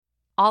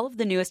All of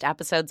the newest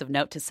episodes of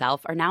Note to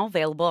Self are now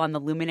available on the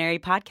Luminary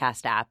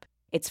podcast app.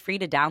 It's free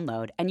to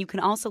download, and you can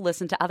also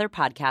listen to other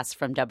podcasts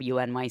from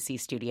WNYC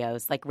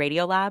Studios like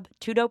Radiolab,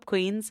 Two Dope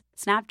Queens,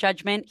 Snap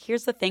Judgment,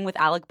 Here's the Thing with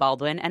Alec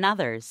Baldwin, and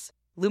others.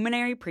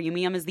 Luminary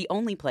Premium is the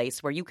only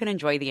place where you can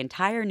enjoy the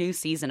entire new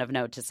season of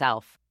Note to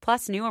Self,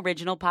 plus new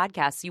original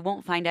podcasts you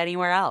won't find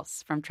anywhere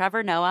else, from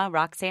Trevor Noah,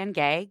 Roxanne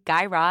Gay,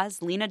 Guy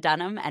Raz, Lena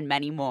Dunham, and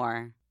many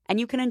more. And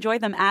you can enjoy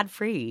them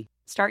ad-free.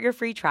 Start your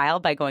free trial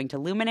by going to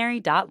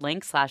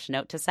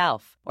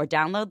luminary.link/note-to-self or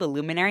download the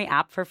Luminary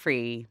app for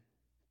free.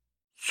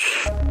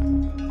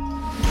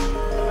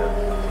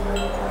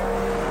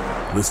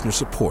 Listener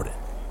supported.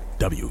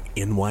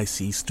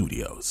 WNYC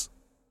Studios.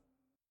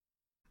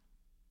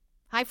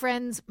 Hi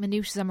friends,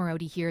 Manoush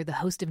Zomorodi here, the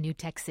host of New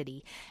Tech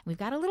City. We've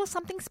got a little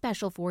something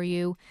special for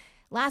you.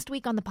 Last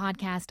week on the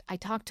podcast, I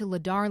talked to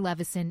Ladar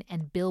Levison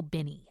and Bill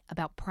Binney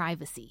about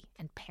privacy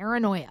and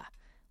paranoia.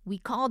 We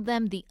called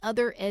them the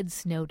other Ed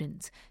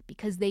Snowdens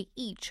because they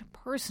each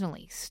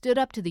personally stood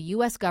up to the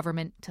U.S.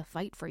 government to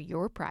fight for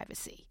your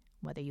privacy,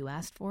 whether you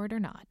asked for it or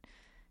not.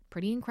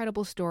 Pretty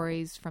incredible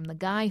stories from the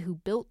guy who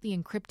built the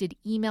encrypted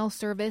email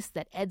service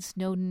that Ed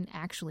Snowden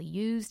actually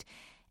used,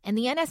 and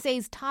the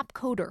NSA's top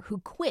coder who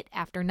quit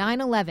after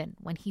 9/11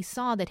 when he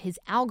saw that his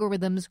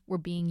algorithms were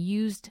being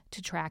used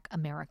to track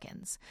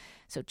Americans.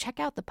 So check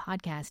out the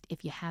podcast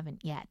if you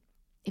haven't yet.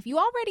 If you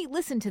already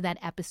listened to that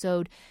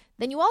episode,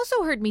 then you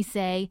also heard me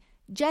say,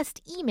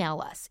 just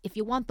email us if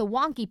you want the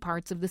wonky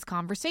parts of this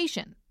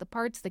conversation, the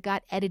parts that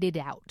got edited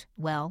out.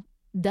 Well,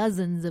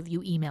 dozens of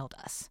you emailed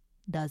us.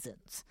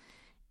 Dozens.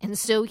 And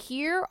so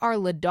here are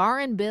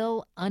Ladar and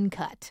Bill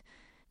uncut.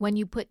 When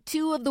you put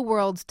two of the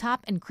world's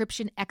top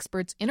encryption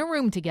experts in a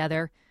room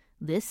together,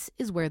 this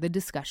is where the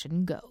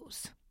discussion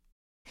goes.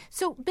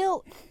 So,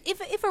 Bill,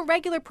 if a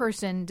regular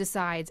person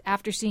decides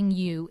after seeing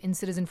you in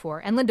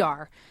Citizen4 and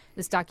Ladar,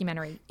 this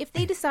documentary, if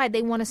they decide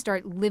they want to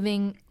start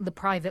living the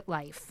private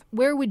life,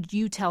 where would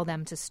you tell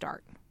them to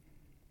start?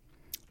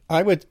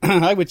 I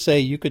would say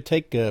you could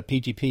take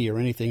PGP or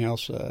anything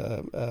else,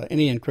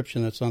 any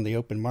encryption that's on the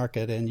open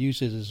market, and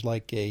use it as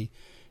like a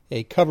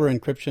cover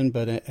encryption,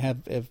 but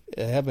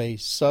have a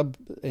sub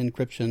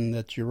encryption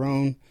that's your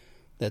own,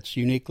 that's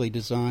uniquely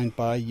designed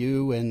by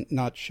you and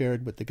not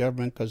shared with the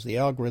government, because the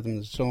algorithms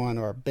and so on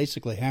are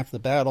basically half the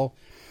battle.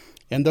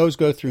 And those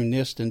go through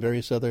NIST and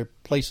various other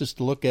places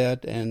to look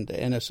at, and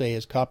NSA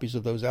has copies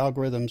of those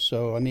algorithms.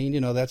 So, I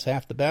mean, that's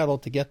half the battle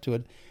to get to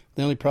it.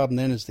 The only problem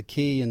then is the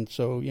key, and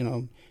so,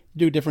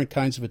 do different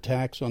kinds of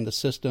attacks on the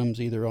systems,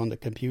 either on the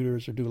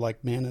computers or do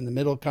like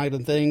man-in-the-middle kind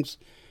of things.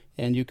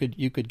 And you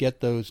could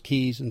get those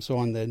keys and so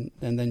on,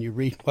 and then you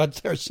read what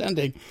they're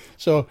sending.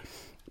 So,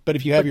 but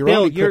if you have your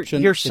Bill, own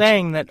encryption, you're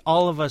saying that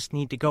all of us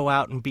need to go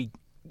out and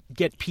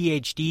get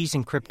PhDs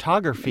in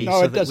cryptography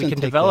so that we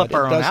can develop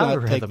our own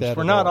algorithms.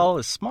 We're not all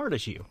as smart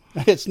as you.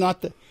 It's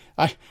not that.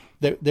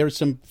 There's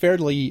some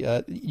fairly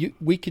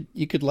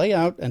you could lay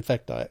out. In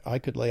fact, I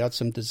could lay out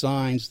some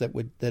designs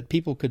that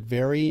people could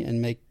vary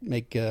and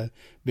make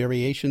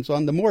variations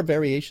on. The more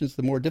variations,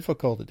 the more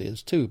difficult it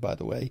is too. By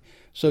the way,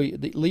 so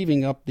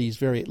leaving these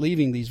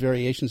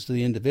variations to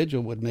the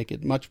individual would make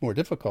it much more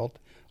difficult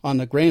on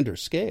a grander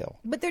scale.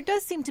 But there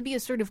does seem to be a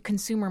sort of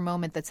consumer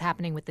moment that's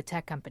happening with the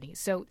tech companies.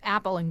 So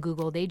Apple and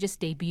Google, they just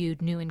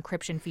debuted new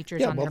encryption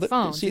features on their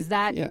phones. Is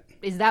that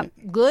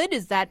good?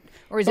 Is it?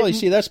 You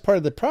see, that's part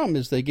of the problem.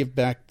 Is they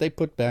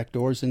put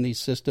backdoors in these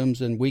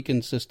systems and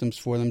weaken systems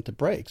for them to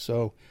break.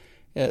 So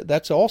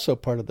that's also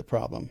part of the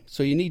problem.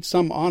 So you need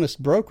some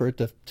honest broker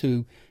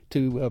to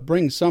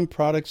bring some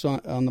products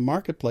on the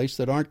marketplace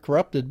that aren't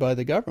corrupted by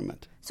the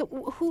government. So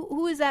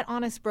who is that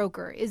honest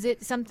broker? Is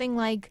it something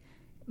like?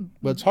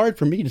 Well, it's hard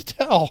for me to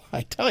tell.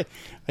 I tell you,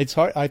 it's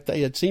hard.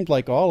 It seems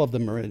like all of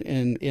them are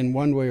in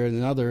one way or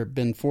another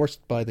been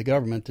forced by the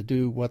government to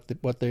do what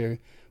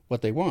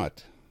they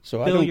want.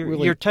 So Bill, I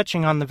don't you're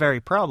touching on the very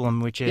problem,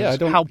 which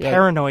is how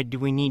paranoid do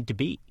we need to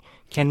be?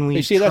 Can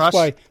we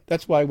trust?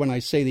 That's why when I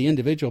say the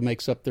individual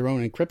makes up their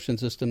own encryption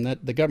system,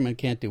 that the government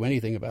can't do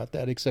anything about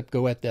that except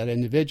go at that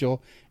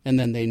individual, and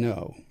then they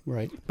know,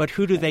 right? But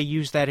who do they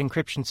use that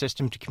encryption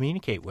system to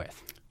communicate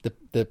with?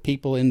 The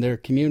people in their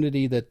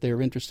community that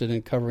they're interested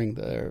in covering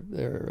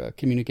their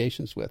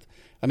communications with.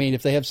 I mean,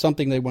 if they have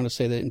something they want to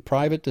say that in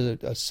private to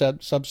a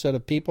subset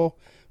of people,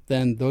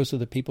 then those are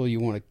the people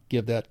you want to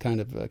give that kind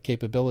of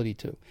capability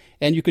to.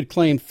 And you could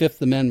claim Fifth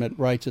Amendment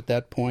rights at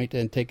that point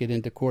and take it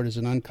into court as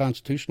an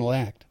unconstitutional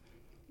act.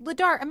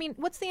 Ladar, I mean,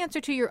 what's the answer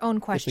to your own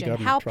question?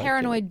 How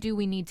paranoid do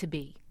we need to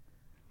be?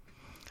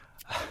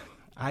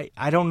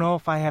 I don't know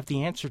if I have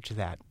the answer to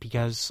that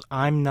because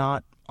I'm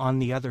not on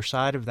the other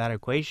side of that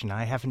equation.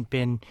 I haven't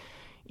been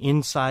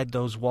inside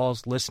those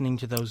walls listening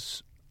to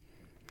those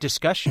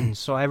discussions,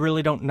 so I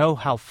really don't know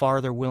how far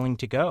they're willing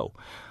to go.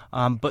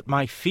 But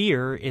my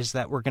fear is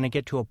that we're going to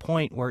get to a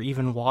point where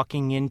even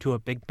walking into a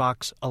big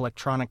box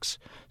electronics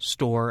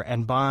store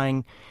and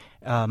buying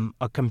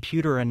a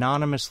computer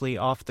anonymously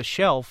off the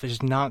shelf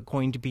is not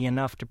going to be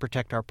enough to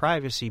protect our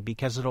privacy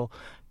because it'll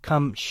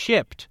come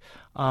shipped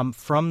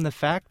from the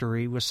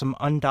factory with some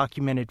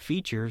undocumented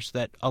features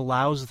that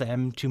allows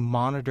them to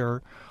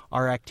monitor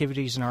our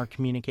activities and our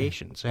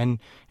communications. And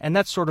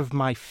that's sort of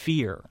my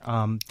fear,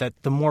 that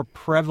the more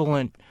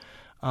prevalent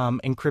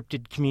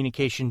encrypted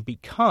communication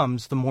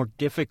becomes, the more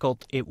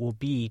difficult it will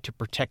be to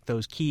protect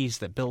those keys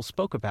that Bill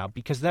spoke about,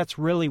 because that's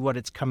really what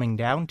it's coming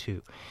down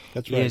to.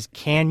 That's right. Is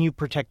can you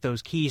protect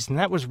those keys? And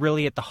that was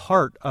really at the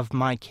heart of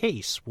my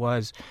case,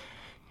 was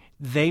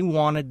they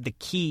wanted the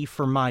key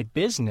for my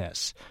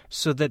business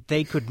so that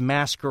they could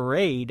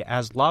masquerade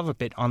as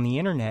LavaBit on the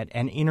internet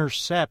and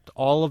intercept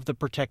all of the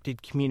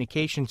protected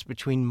communications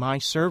between my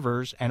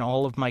servers and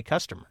all of my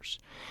customers.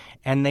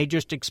 And they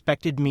just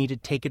expected me to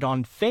take it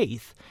on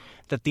faith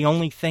that the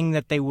only thing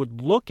that they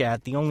would look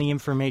at, the only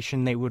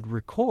information they would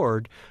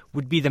record,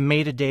 would be the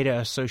metadata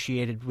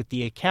associated with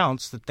the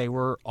accounts that they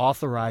were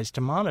authorized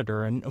to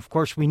monitor. And, of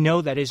course, we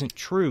know that isn't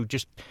true,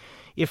 just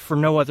if for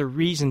no other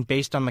reason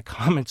based on the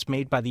comments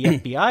made by the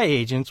FBI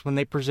agents when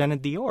they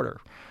presented the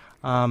order.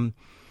 But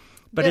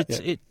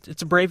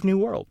it's a brave new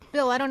world.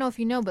 Bill, I don't know if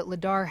you know, but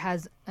Ladar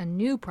has a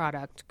new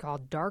product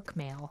called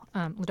Darkmail.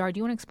 Ladar, do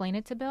you want to explain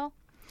it to Bill?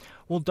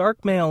 Well,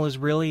 Darkmail is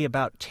really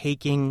about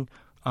taking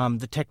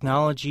the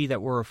technology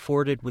that we're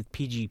afforded with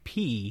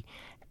PGP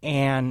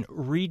and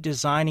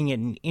redesigning it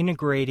and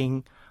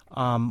integrating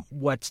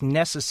what's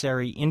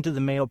necessary into the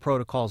mail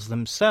protocols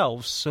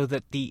themselves so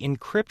that the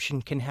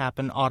encryption can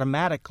happen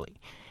automatically,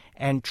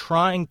 and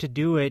trying to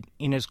do it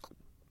in as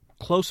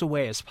close a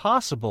way as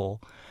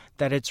possible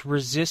that it's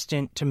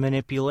resistant to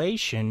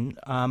manipulation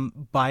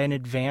by an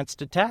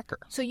advanced attacker.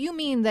 So you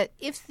mean that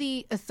if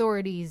the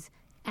authorities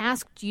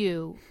asked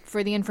you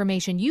for the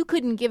information, you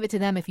couldn't give it to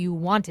them if you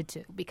wanted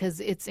to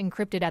because it's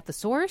encrypted at the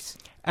source?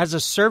 As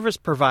a service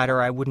provider,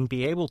 I wouldn't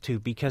be able to,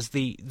 because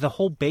the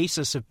whole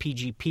basis of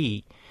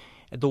PGP,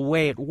 the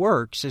way it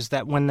works, is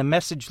that when the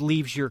message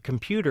leaves your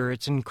computer,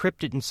 it's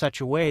encrypted in such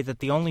a way that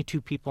the only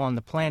two people on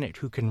the planet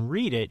who can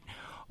read it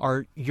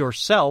are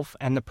yourself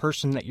and the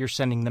person that you're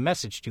sending the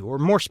message to, or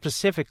more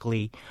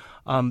specifically,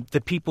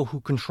 the people who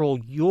control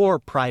your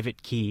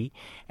private key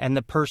and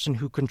the person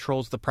who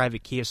controls the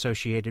private key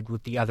associated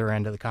with the other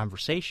end of the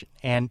conversation.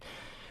 And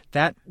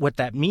what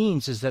that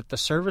means is that the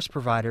service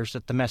providers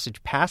that the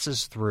message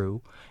passes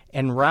through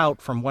en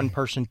route from one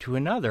person to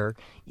another,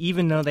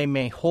 even though they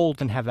may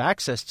hold and have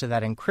access to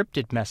that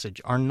encrypted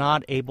message, are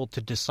not able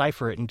to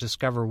decipher it and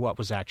discover what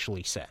was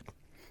actually said.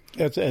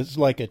 It's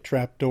like a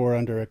trapdoor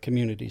under a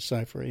community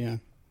cipher, yeah.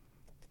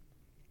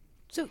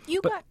 So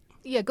go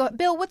ahead.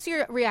 Bill, what's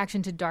your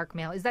reaction to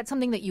Darkmail? Is that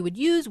something that you would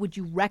use? Would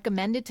you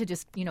recommend it to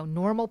just,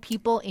 normal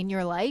people in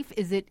your life?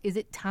 Is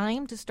it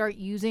time to start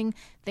using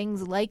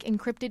things like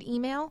encrypted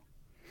email?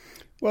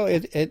 Well,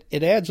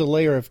 it adds a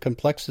layer of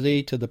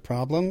complexity to the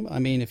problem. I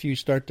mean, if you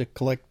start to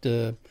collect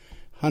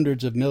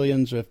hundreds of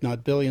millions, or if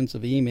not billions,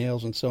 of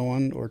emails and so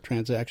on, or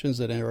transactions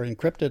that are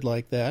encrypted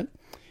like that,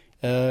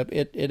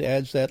 it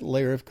adds that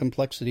layer of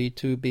complexity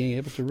to being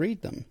able to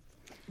read them.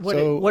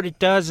 What it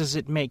does is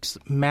it makes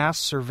mass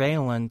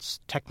surveillance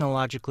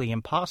technologically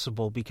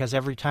impossible, because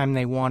every time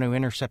they want to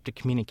intercept a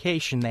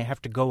communication, they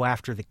have to go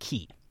after the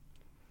key.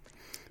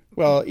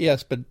 Well,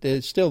 yes, but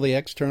still the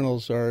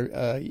externals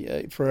are,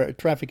 for a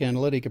traffic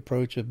analytic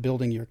approach of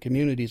building your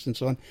communities and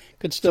so on,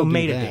 could still do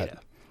metadata.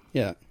 That.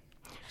 Yeah.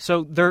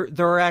 So there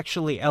are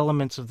actually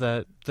elements of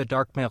the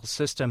Darkmail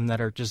system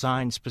that are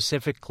designed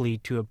specifically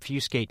to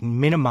obfuscate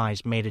and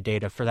minimize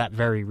metadata for that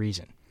very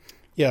reason.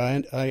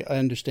 Yeah, I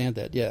understand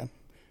that, yeah.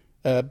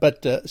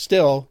 But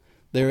still,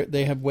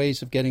 they have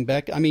ways of getting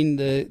back. I mean,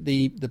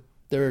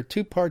 there are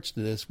two parts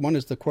to this. One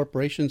is the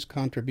corporation's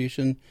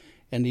contribution,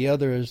 and the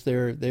other is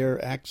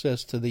their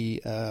access to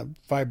the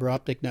fiber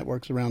optic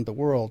networks around the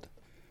world,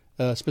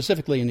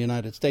 specifically in the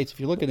United States. If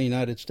you look at the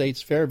United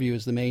States, Fairview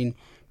is the main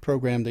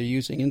program they're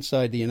using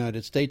inside the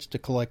United States to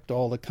collect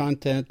all the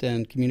content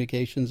and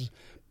communications,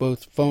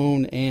 both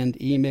phone and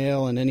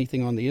email and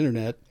anything on the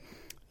Internet.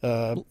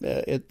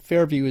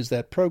 Fairview is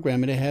that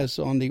program, and it has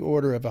on the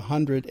order of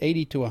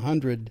 80 to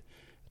 100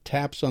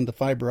 taps on the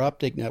fiber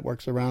optic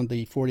networks around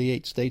the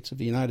 48 states of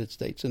the United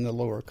States in the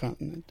lower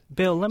continent.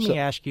 Bill, let me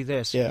ask you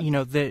this. Yeah.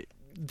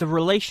 The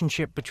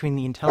relationship between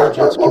the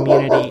intelligence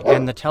community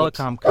and the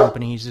telecom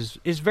companies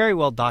is very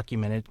well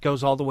documented. It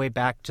goes all the way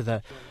back to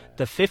the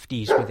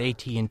 50s with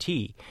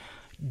AT&T.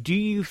 Do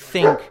you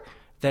think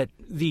that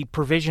the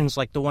provisions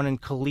like the one in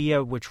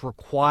Kalia, which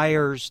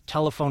requires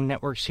telephone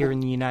networks here in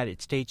the United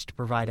States to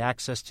provide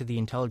access to the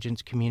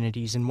intelligence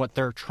communities, and what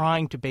they're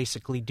trying to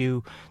basically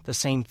do the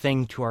same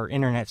thing to our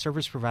internet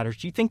service providers,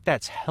 do you think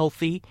that's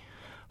healthy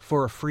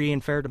for a free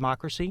and fair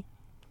democracy?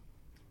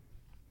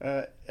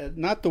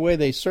 Not the way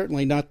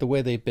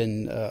they've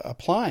been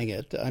applying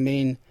it. I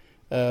mean,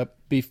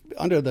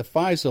 under the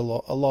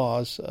FISA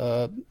laws,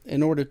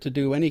 in order to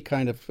do any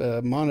kind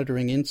of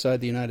monitoring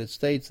inside the United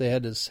States, they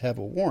had to have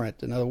a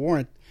warrant. And the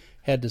warrant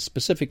had to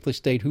specifically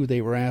state who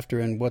they were after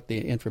and what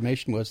the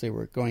information was they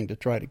were going to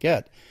try to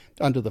get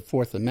under the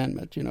Fourth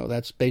Amendment.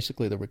 That's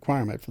basically the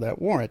requirement for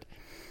that warrant.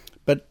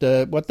 But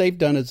what they've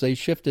done is they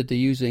shifted to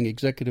using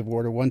Executive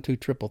Order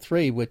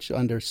 12333, which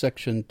under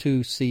Section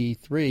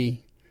 2C3,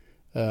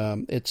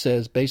 it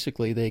says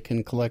basically they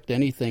can collect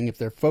anything if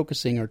they're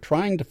focusing or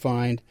trying to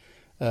find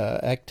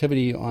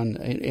activity on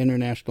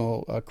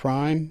international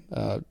crime,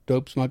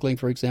 dope smuggling,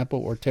 for example,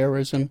 or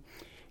terrorism.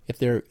 If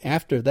they're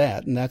after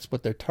that, and that's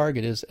what their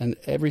target is, and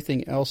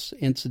everything else,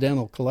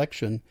 incidental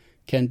collection,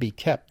 can be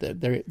kept.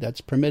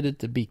 That's permitted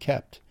to be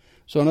kept.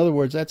 So in other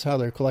words, that's how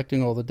they're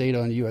collecting all the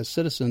data on U.S.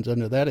 citizens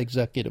under that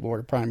executive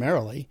order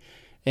primarily.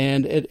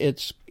 And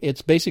it's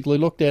basically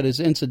looked at as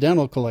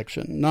incidental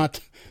collection.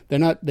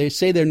 They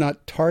say they're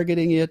not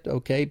targeting it,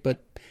 okay,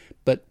 but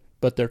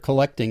they're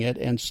collecting it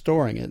and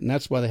storing it. And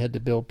that's why they had to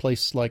build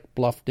places like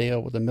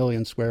Bluffdale with 1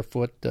 million square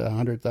foot,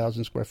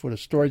 100,000 square foot of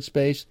storage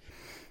space.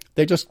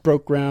 They just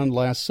broke ground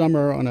last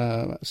summer on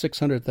a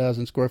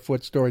 600,000 square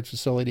foot storage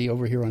facility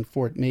over here on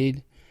Fort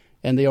Meade.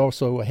 And they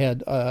also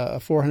had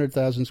a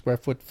 400,000 square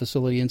foot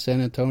facility in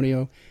San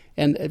Antonio.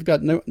 And they've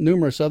got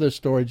numerous other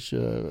storage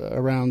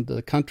around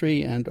the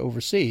country and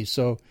overseas.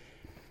 So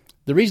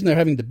the reason they're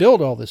having to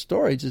build all this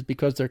storage is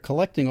because they're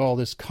collecting all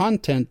this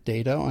content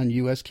data on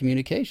U.S.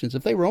 communications.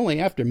 If they were only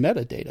after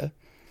metadata,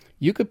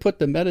 you could put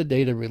the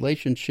metadata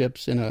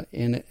relationships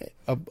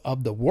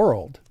of the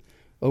world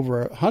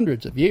over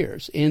hundreds of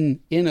years in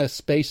a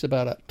space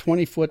about a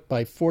 20-foot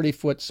by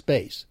 40-foot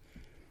space.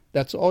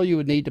 That's all you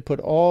would need to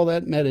put all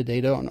that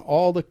metadata on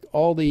all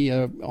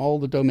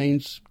the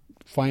domains,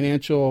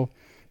 financial,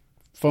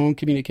 phone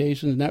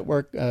communications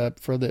network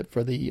for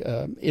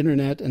the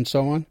internet and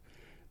so on.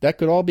 That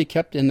could all be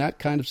kept in that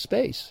kind of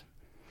space.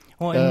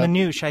 Well, and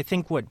Manoush, I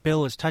think what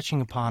Bill is touching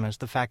upon is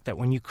the fact that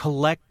when you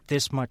collect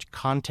this much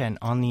content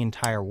on the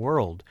entire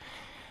world,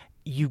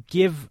 you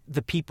give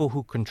the people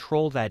who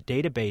control that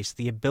database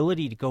the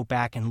ability to go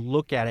back and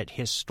look at it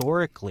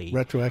historically,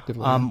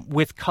 retroactively,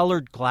 with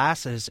colored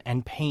glasses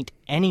and paint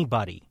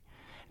anybody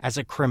as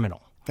a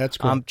criminal. That's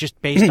correct.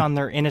 Just based on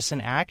their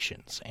innocent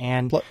actions.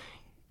 And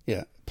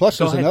Plus,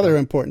 there's another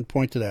important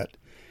point to that.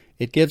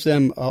 It gives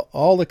them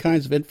all the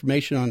kinds of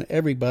information on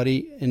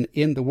everybody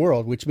in the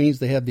world, which means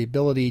they have the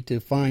ability to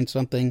find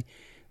something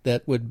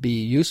that would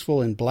be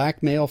useful in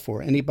blackmail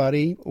for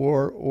anybody,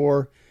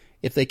 or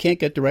if they can't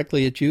get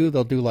directly at you,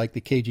 they'll do like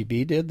the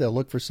KGB did. They'll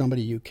look for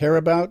somebody you care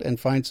about and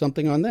find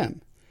something on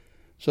them.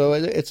 So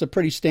it's a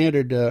pretty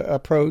standard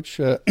approach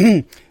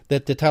that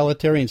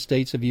totalitarian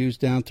states have used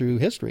down through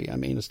history. I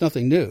mean, it's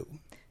nothing new.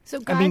 So,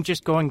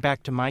 just going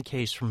back to my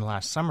case from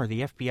last summer,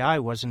 the FBI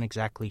wasn't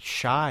exactly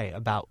shy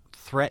about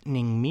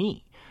threatening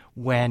me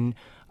when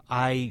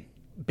I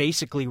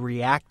basically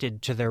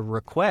reacted to their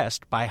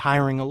request by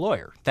hiring a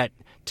lawyer. That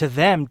to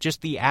them,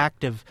 just the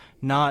act of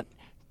not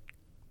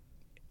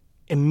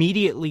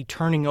immediately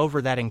turning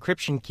over that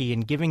encryption key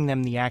and giving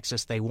them the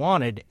access they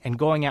wanted and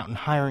going out and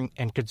hiring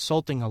and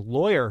consulting a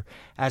lawyer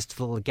as to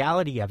the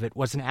legality of it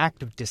was an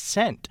act of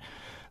dissent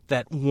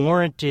that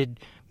warranted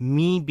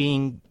me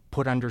being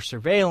put under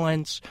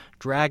surveillance,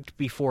 dragged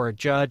before a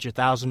judge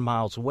 1,000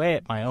 miles away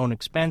at my own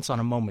expense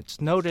on a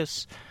moment's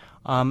notice.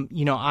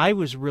 I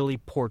was really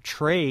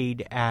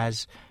portrayed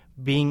as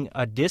being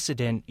a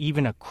dissident,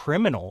 even a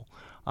criminal,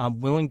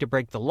 willing to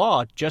break the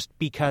law just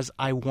because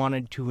I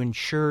wanted to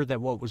ensure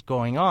that what was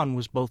going on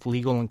was both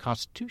legal and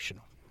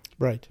constitutional.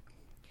 Right.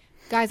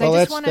 Guys,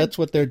 that's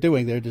what they're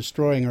doing. They're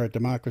destroying our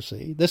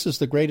democracy. This is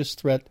the greatest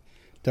threat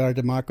to our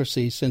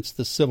democracy since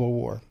the Civil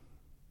War.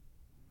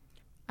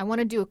 I want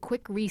to do a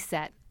quick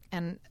reset,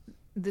 and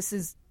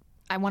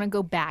I want to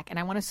go back, and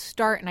I want to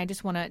start, and I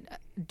just want to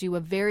do a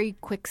very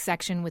quick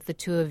section with the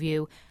two of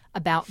you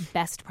about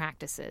best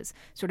practices,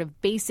 sort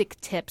of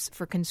basic tips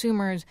for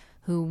consumers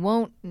who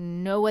won't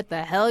know what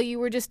the hell you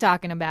were just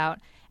talking about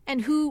and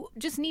who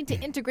just need to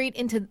integrate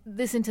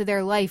into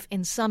their life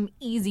in some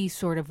easy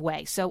sort of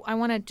way. So I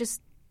want to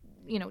just,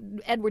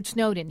 Edward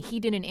Snowden, he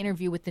did an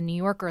interview with The New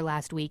Yorker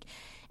last week,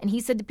 and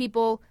he said to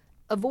people,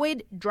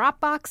 avoid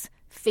Dropbox,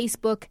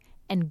 Facebook,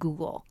 and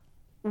Google.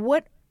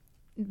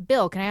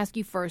 Bill, can I ask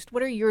you first,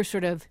 what are your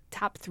sort of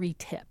top 3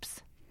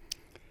 tips?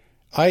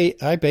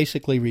 I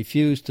basically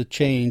refuse to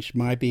change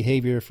my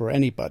behavior for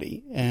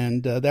anybody,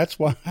 and that's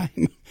why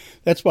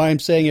I'm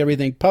saying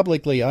everything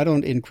publicly. I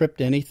don't encrypt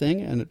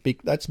anything, and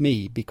that's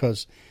me,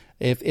 because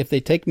if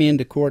they take me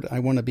into court, I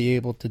want to be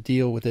able to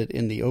deal with it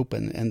in the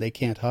open, and they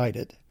can't hide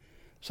it.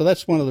 So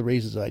that's one of the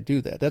reasons I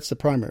do that. That's the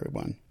primary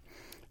one.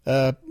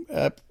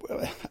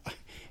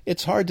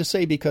 It's hard to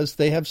say because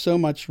they have so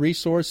much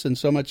resource and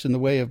so much in the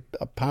way of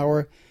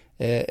power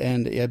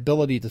and the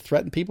ability to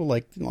threaten people,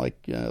 like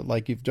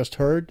you've just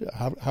heard,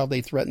 how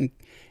they threaten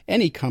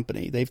any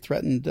company. They've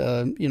threatened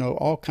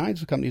all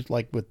kinds of companies,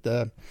 like with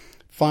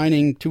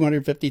fining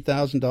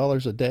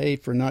 $250,000 a day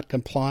for not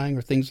complying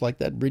or things like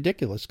that,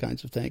 ridiculous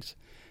kinds of things.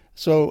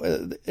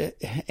 So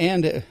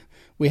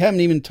we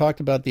haven't even talked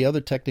about the other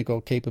technical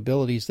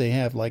capabilities they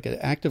have, like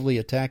actively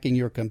attacking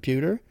your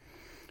computer,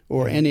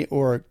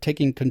 or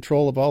taking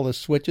control of all the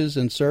switches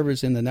and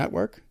servers in the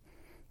network,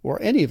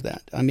 or any of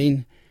that. I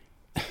mean,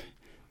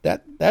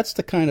 That's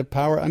the kind of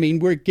power. I mean,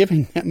 we're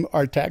giving them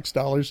our tax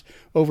dollars,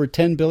 over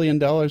 $10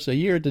 billion a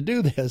year to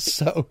do this.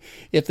 So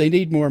if they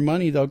need more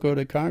money, they'll go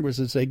to Congress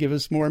and say, give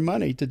us more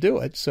money to do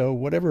it. So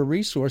whatever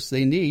resource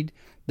they need,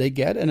 they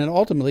get, and it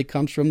ultimately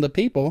comes from the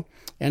people,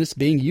 and it's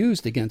being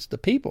used against the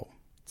people.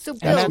 So,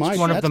 Bill, and that's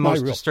one of the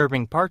most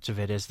disturbing parts of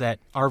it, is that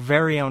our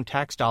very own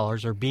tax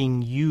dollars are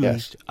being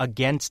used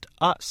against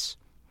us.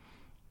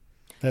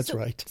 That's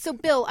right. So,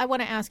 Bill, I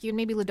want to ask you, and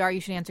maybe Ladar,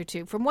 you should answer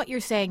too. From what you're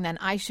saying, then,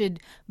 I should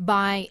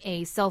buy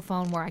a cell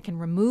phone where I can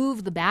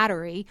remove the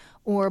battery,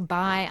 or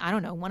buy, I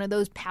don't know, one of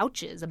those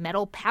pouches, a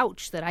metal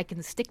pouch that I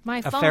can stick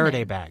my phone in. A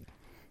Faraday bag.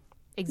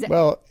 Exactly.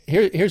 Well,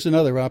 here's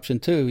another option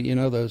too. You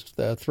know, those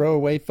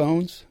throwaway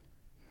phones.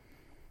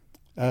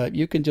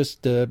 You can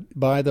just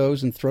buy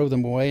those and throw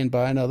them away, and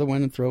buy another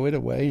one and throw it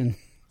away. And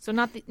so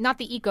not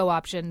the eco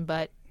option,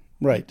 but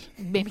right,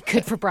 maybe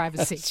good for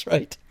privacy. That's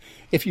right.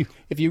 If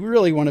you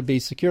really want to be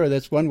secure,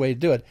 that's one way to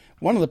do it.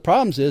 One of the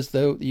problems is,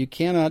 though, you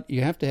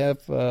have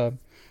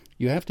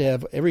to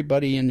have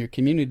everybody in your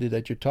community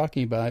that you're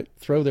talking about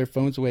throw their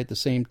phones away at the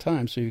same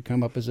time, so you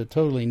come up as a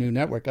totally new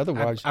network.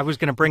 Otherwise, I was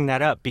going to bring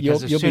that up,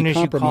 because as soon as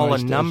you call a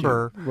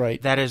number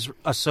that is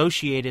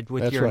associated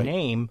with your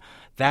name,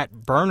 that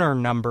burner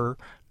number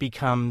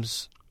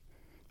becomes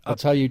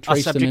that's how you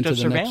trace them into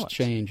the next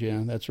change.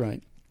 Yeah, that's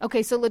right.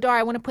 Okay, so Ladar,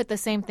 I want to put the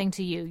same thing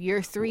to you.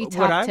 Your 3 top tips.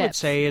 What I would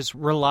say is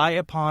rely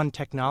upon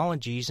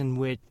technologies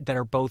that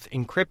are both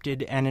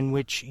encrypted and in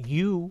which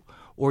you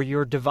or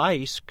your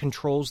device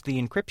controls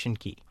the encryption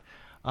key.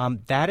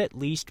 That at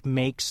least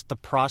makes the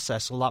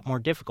process a lot more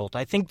difficult.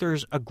 I think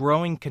there's a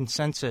growing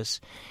consensus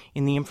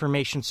in the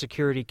information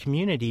security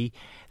community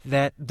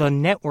that the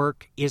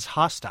network is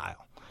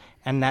hostile,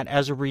 and that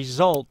as a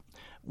result,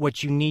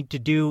 what you need to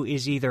do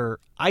is either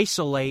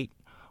isolate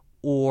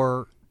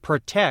or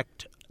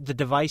protect the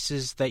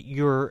devices that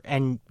your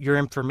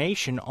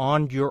information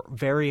on your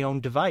very own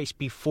device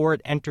before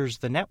it enters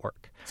the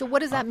network. So what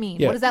does that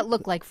mean? What does that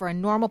look like for a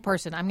normal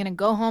person? I'm going to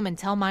go home and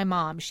tell my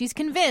mom. She's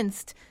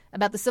convinced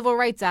about the civil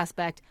rights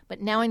aspect,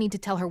 but now I need to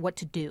tell her what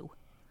to do.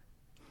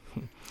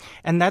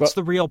 And that's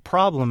the real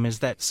problem, is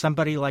that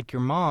somebody like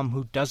your mom,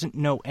 who doesn't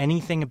know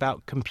anything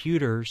about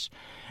computers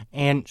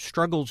and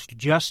struggles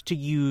just to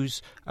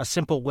use a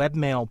simple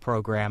webmail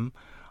program,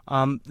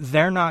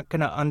 they're not going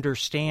to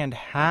understand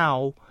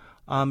how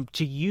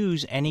to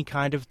use any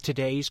kind of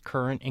today's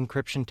current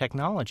encryption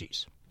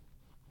technologies.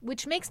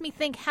 Which makes me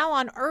think, how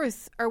on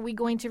earth are we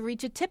going to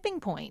reach a tipping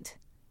point?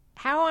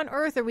 How on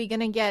earth are we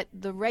going to get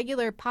the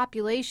regular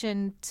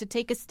population to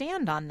take a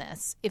stand on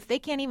this if they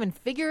can't even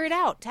figure it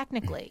out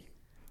technically?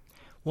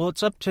 Well,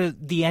 it's up to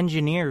the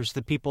engineers,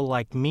 the people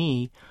like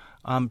me,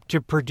 to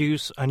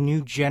produce a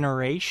new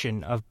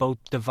generation of both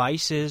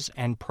devices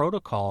and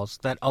protocols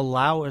that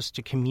allow us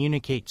to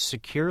communicate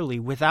securely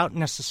without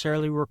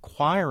necessarily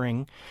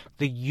requiring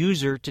the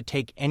user to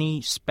take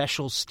any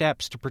special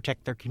steps to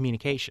protect their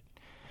communication.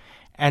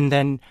 And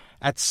then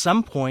at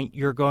some point,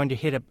 you're going to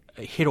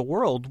hit a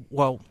world,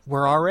 well,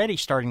 we're already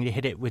starting to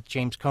hit it with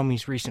James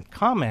Comey's recent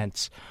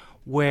comments,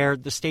 where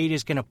the state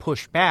is going to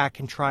push back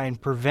and try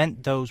and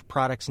prevent those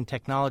products and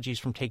technologies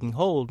from taking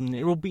hold. And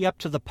it will be up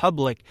to the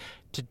public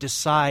to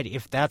decide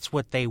if that's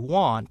what they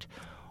want,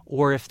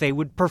 or if they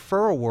would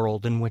prefer a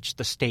world in which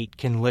the state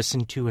can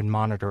listen to and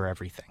monitor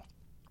everything.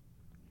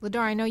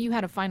 Ladar, I know you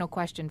had a final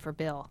question for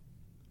Bill.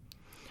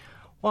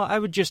 Well, I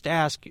would just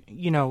ask,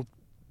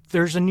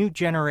 there's a new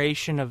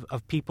generation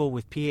of people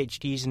with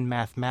PhDs in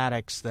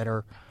mathematics that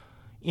are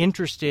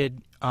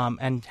interested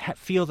and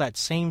feel that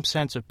same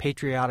sense of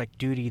patriotic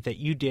duty that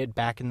you did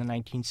back in the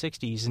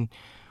 1960s. And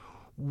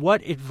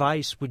what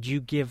advice would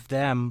you give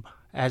them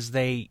as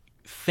they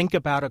think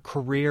about a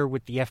career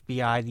with the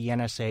FBI, the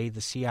NSA, the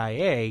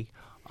CIA,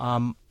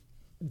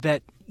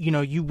 that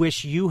you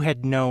wish you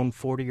had known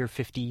 40 or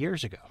 50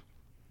 years ago?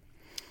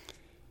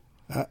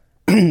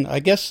 I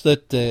guess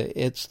that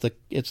it's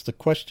the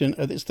question.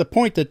 It's the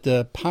point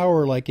that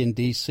power, like in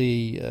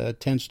D.C.,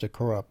 tends to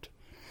corrupt,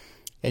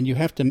 and you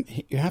have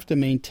to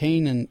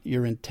maintain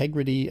your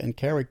integrity and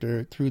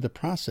character through the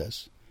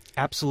process.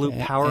 Absolute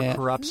power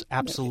corrupts.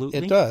 Absolutely,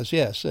 it does.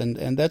 Yes,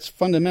 and that's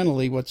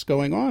fundamentally what's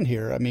going on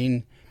here. I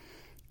mean,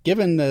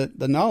 given the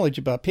knowledge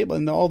about people,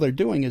 and all they're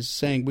doing is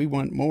saying we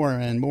want more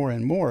and more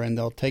and more, and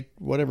they'll take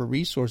whatever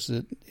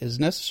resources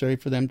is necessary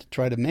for them to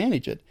try to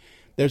manage it.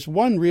 There's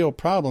one real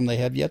problem they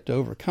have yet to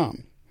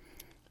overcome,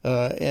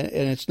 and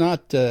it's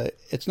not the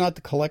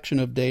collection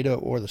of data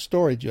or the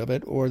storage of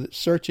it or the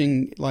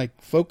searching,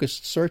 like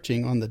focused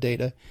searching on the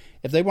data.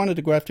 If they wanted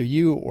to go after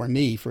you or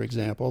me, for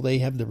example, they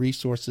have the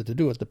resources to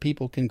do it. The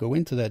people can go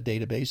into that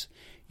database,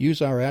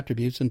 use our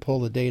attributes, and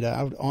pull the data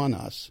out on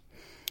us.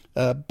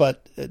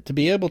 But to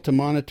be able to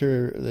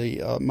monitor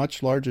the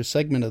much larger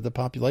segment of the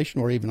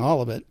population, or even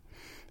all of it,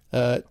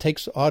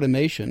 takes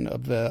automation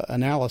of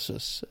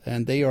analysis,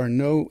 and they are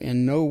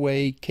in no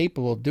way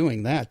capable of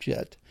doing that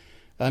yet.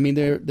 I mean,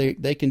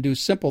 they can do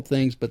simple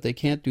things, but they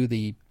can't do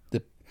the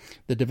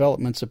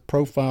developments of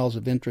profiles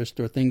of interest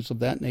or things of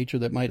that nature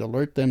that might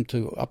alert them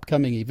to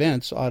upcoming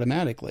events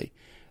automatically.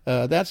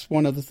 That's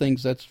one of the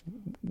things. That's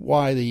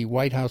why the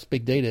White House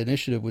Big Data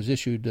Initiative was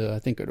issued, I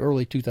think, in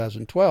early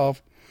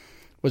 2012,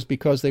 was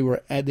because they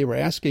were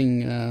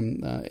asking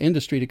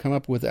industry to come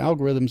up with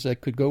algorithms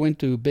that could go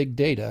into big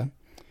data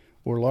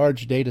or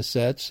large data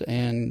sets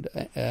and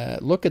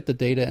look at the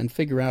data and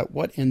figure out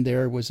what in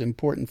there was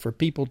important for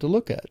people to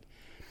look at.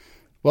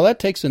 Well, that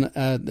takes an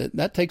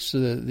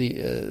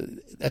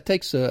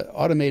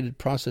automated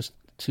process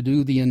to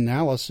do the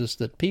analysis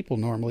that people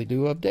normally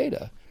do of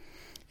data.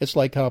 It's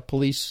like how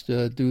police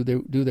do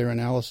their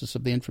analysis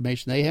of the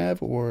information they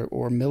have, or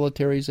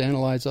militaries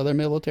analyze other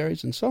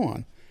militaries, and so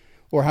on,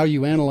 or how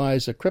you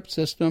analyze a crypt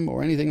system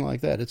or anything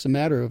like that. It's a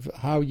matter of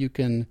how you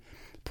can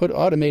put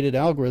automated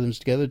algorithms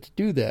together to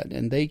do that,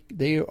 and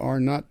they are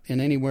not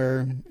in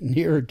anywhere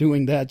near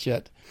doing that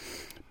yet.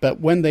 But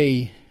when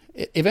they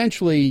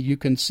eventually, you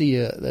can see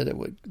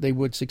that they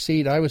would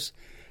succeed. I was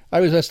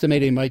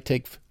estimating it might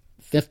take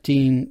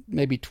 15,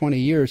 maybe 20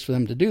 years for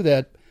them to do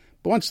that.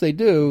 But once they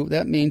do,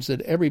 that means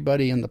that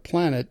everybody on the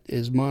planet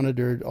is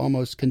monitored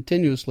almost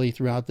continuously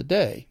throughout the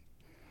day.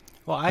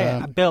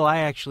 Well, Bill,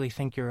 I actually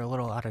think you're a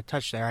little out of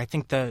touch there. I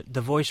think the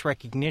voice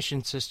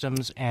recognition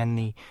systems and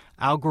the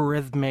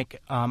algorithmic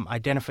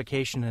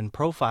identification and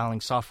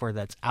profiling software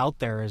that's out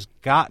there has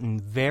gotten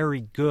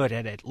very good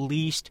at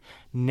least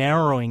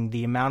narrowing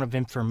the amount of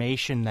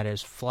information that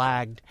is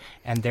flagged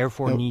and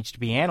therefore needs to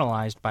be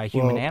analyzed by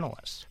human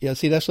analysts. Yeah,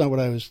 see, that's not what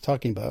I was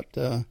talking about.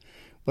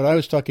 What I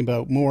was talking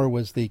about more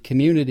was the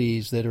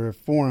communities that are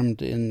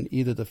formed in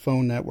either the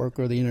phone network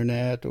or the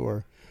internet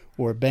or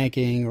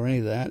banking or any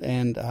of that,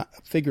 and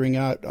figuring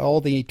out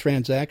all the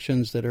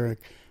transactions that are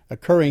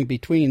occurring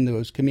between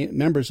those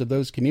members of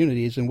those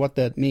communities and what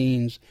that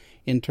means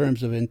in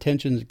terms of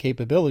intentions and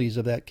capabilities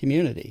of that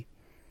community.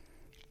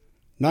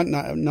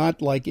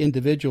 Not like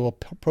individual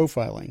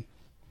profiling.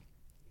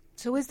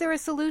 So is there a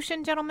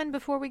solution, gentlemen,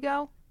 before we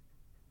go?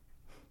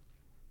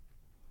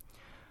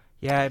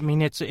 Yeah, I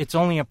mean, it's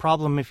only a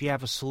problem if you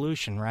have a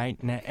solution, right?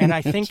 And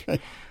I think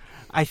right.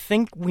 I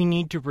think we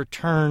need to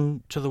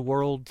return to the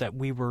world that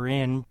we were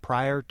in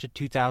prior to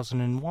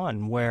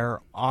 2001,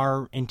 where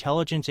our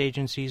intelligence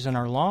agencies and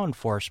our law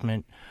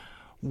enforcement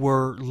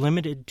were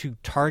limited to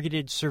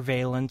targeted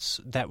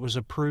surveillance that was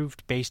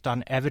approved based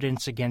on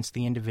evidence against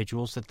the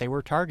individuals that they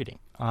were targeting.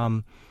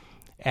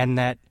 And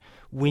that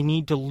we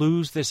need to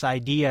lose this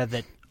idea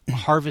that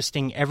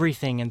harvesting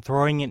everything and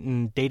throwing it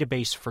in a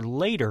database for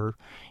later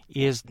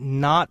is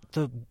not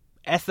the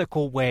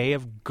ethical way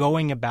of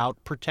going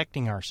about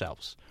protecting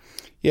ourselves.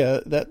 Yeah,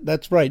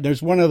 that's right.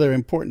 There's one other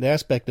important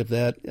aspect of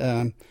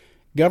that.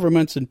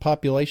 Governments and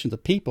populations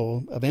of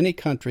people of any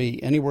country,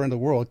 anywhere in the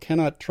world,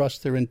 cannot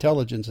trust their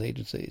intelligence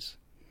agencies.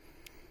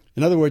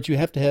 In other words, you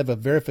have to have a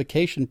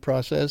verification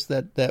process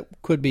that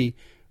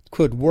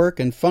could work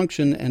and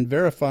function and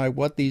verify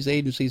what these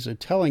agencies are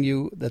telling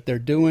you that they're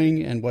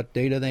doing and what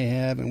data they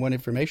have and what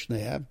information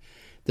they have,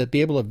 that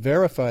be able to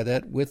verify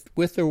that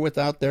with or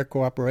without their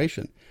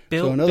cooperation.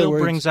 Bill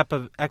brings up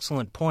an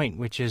excellent point,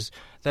 which is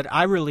that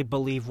I really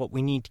believe what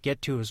we need to get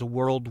to is a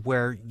world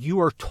where you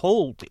are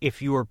told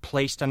if you are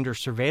placed under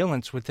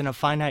surveillance within a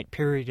finite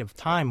period of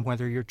time,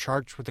 whether you're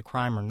charged with a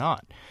crime or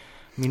not.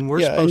 I mean,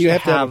 we're supposed and you to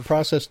have to have a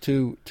process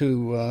to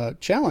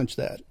challenge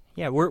that.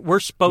 Yeah, we're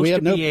supposed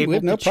to be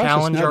able to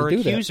challenge our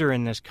accuser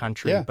in this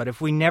country, yeah. But if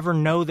we never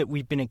know that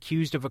we've been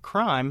accused of a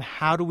crime,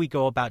 how do we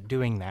go about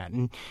doing that?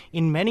 And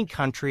in many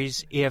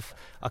countries, if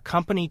a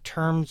company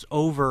turns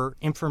over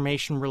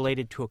information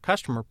related to a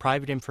customer,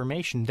 private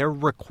information, they're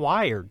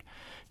required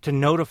to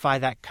notify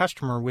that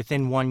customer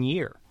within 1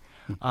 year,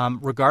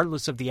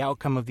 regardless of the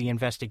outcome of the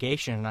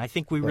investigation. And I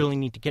think we really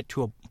need to get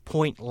to a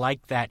point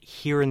like that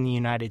here in the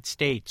United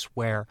States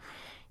where,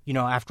 you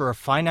know, after a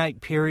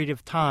finite period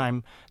of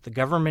time, the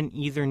government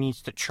either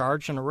needs to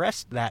charge and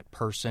arrest that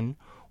person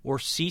or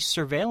cease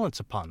surveillance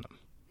upon them.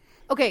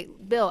 Okay,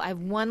 Bill, I have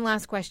one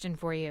last question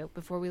for you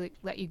before we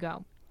let you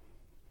go.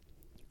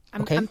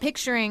 I'm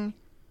picturing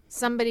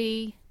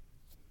somebody,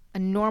 a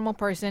normal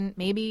person,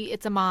 maybe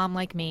it's a mom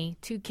like me,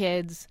 2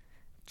 kids,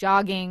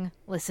 jogging,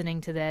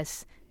 listening to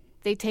this.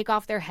 They take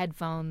off their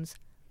headphones.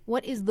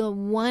 What is the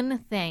one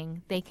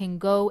thing they can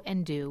go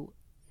and do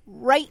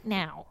right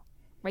now,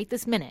 right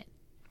this minute,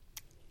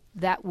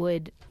 that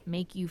would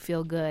make you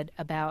feel good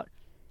about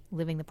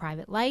living the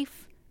private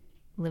life,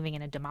 living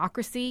in a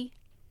democracy?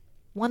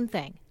 One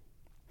thing.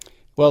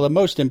 Well, the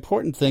most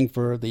important thing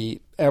for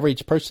the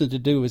average person to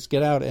do is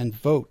get out and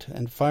vote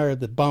and fire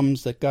the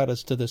bums that got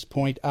us to this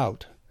point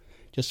out.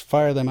 Just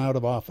fire them out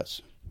of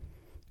office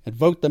and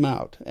vote them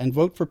out, and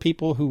vote for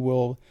people who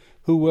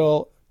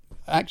will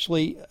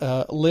actually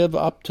live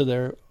up to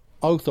their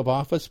oath of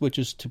office, which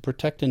is to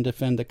protect and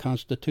defend the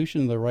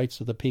Constitution and the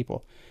rights of the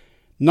people.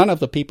 None of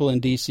the people in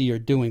D.C. are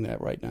doing that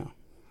right now.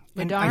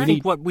 And I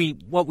think what we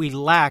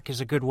lack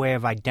is a good way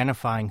of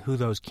identifying who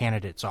those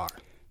candidates are.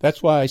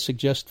 That's why I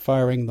suggest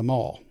firing them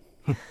all.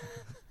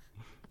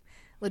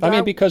 Ladar, I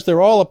mean, because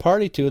they're all a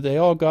party to it. They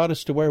all got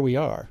us to where we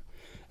are.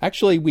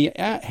 Actually, we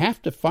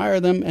have to fire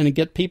them and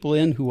get people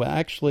in who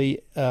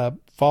actually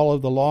follow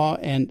the law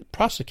and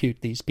prosecute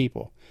these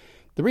people.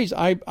 The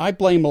reason I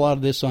blame a lot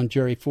of this on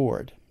Jerry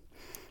Ford,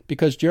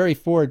 because Jerry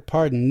Ford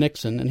pardoned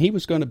Nixon, and he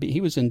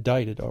was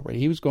indicted already.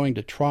 He was going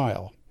to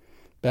trial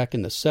back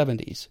in the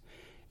 70s.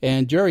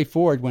 And Jerry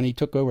Ford, when he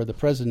took over the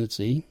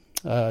presidency,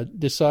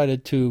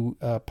 decided to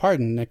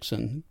pardon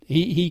Nixon.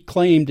 He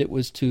claimed it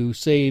was to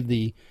save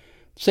the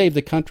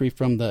country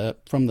from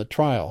the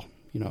trial,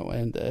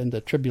 and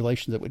the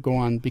tribulation that would go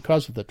on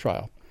because of the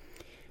trial.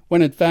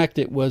 When in fact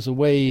it was a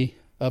way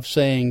of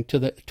saying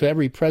to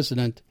every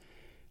president,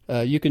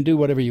 you can do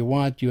whatever you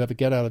want. You have a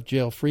get out of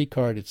jail free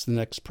card. It's the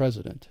next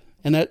president,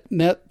 and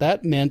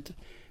that meant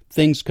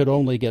things could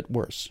only get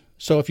worse.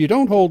 So if you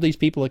don't hold these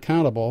people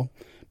accountable,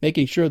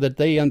 making sure that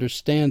they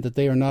understand that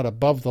they are not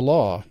above the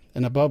law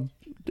and above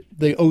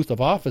the oath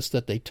of office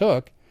that they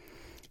took,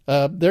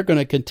 they're going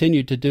to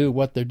continue to do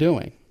what they're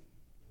doing.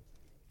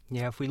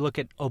 Yeah, if we look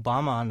at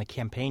Obama on the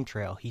campaign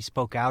trail, he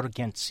spoke out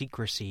against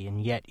secrecy,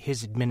 and yet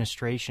his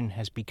administration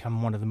has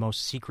become one of the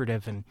most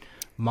secretive in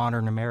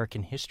modern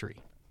American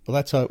history.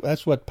 Well,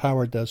 that's what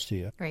power does to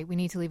you. Great. We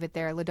need to leave it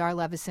there. Ladar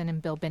Levison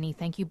and Bill Binney,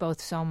 thank you both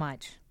so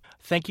much.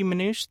 Thank you,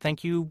 Manoush.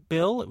 Thank you,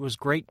 Bill. It was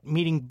great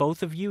meeting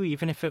both of you,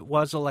 even if it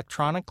was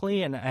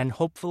electronically, and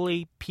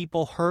hopefully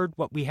people heard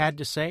what we had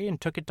to say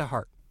and took it to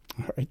heart.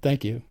 All right.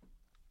 Thank you.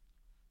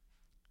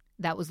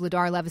 That was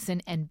Ladar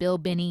Levison and Bill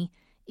Binney.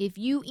 If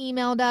you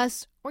emailed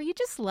us or you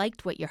just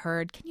liked what you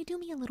heard, can you do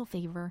me a little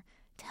favor?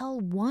 Tell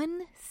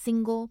one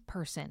single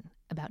person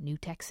about New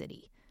Tech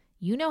City.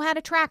 You know how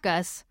to track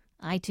us,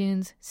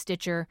 iTunes,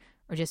 Stitcher,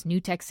 or just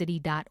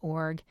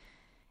newtechcity.org.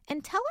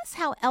 And tell us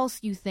how else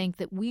you think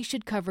that we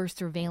should cover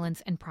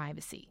surveillance and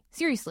privacy.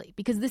 Seriously,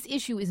 because this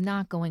issue is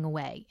not going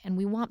away, and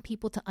we want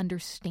people to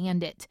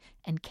understand it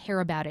and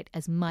care about it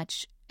as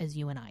much as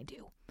you and I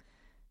do.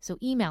 So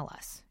email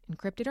us,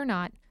 encrypted or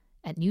not,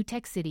 at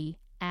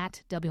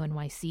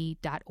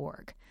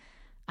newtechcity@wnyc.org.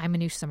 I'm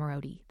Manoush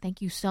Samarodi. Thank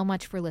you so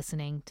much for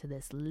listening to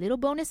this little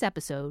bonus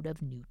episode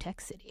of New Tech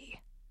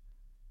City.